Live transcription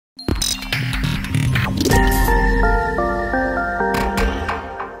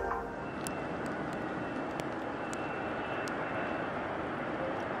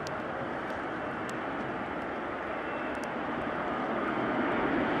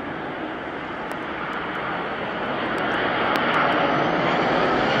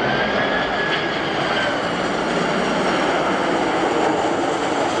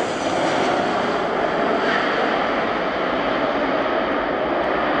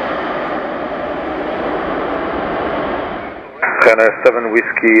Ryanair 7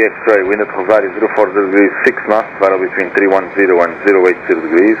 Whiskey X-ray, wind at Rosario 040 degrees 6 knots, variable between 310 and 080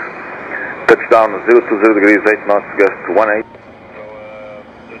 degrees. Touchdown 020 degrees 8 knots, gust 18.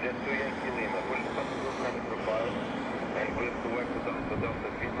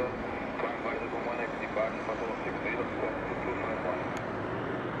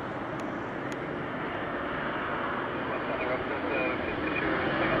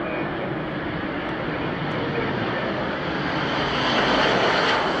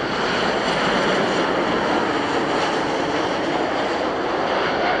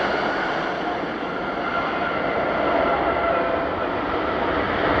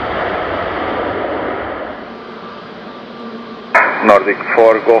 Nordic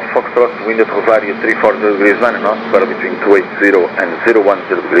 4 Golf Foxtrot, wind at Rosario 340 degrees 9 knots, variable between 280 and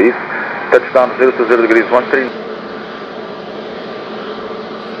 010 degrees. Touchdown 020 degrees 13.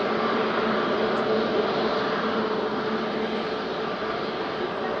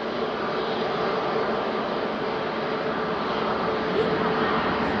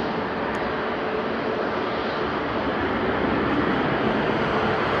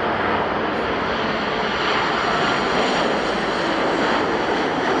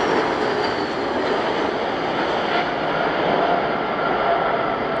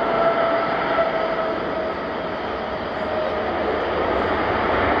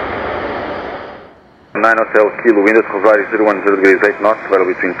 9 Hotel Kilo, wind at Rosario 010 degrees 8 knots, variable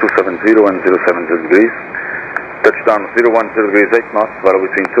between 270 and 070 degrees. Touchdown 010 degrees 8 knots, variable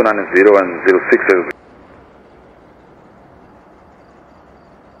between 290 and 060 degrees.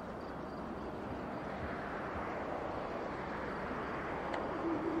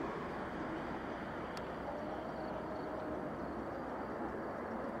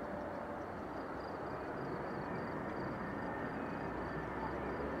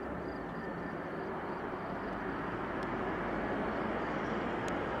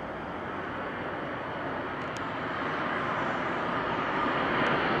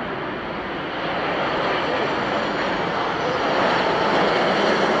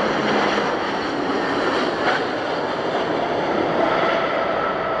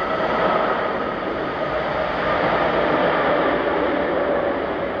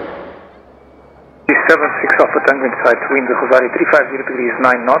 Alpha Tango inside wind Rosario 350 degrees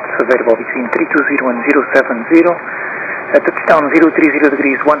 9 knots, available between 320 and 070. Touchdown 030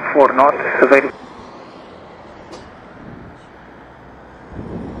 degrees 14 knots, available.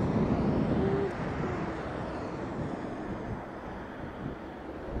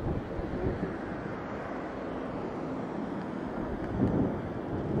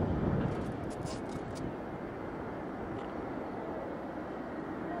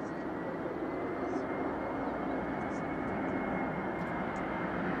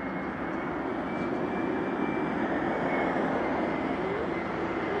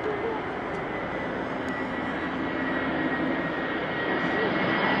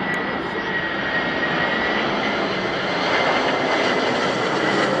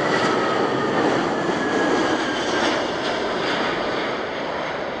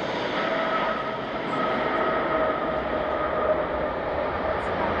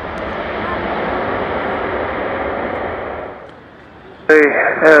 Okay,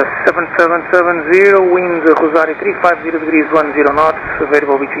 7770, wind Rosario 350 degrees 10 knots,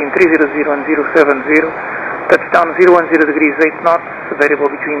 available between 300 and 070. Touchdown 010 degrees 8 knots,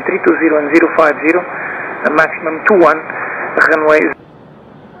 available between 320 and 050. Maximum 21, runway.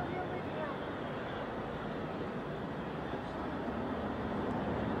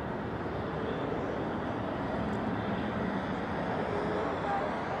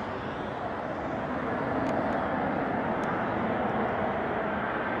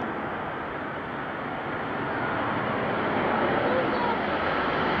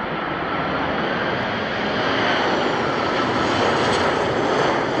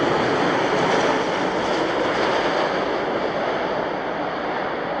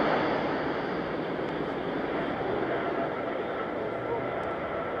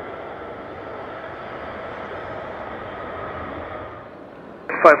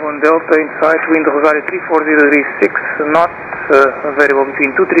 Delta inside wind Rosario 340 degrees 6 knots, available between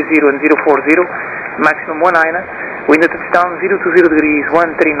 230 and 040, maximum 19, wind at touchdown 020 degrees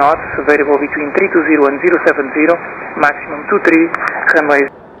 13 knots, available between 320 and 070, maximum 23,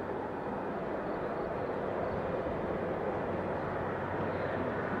 runway.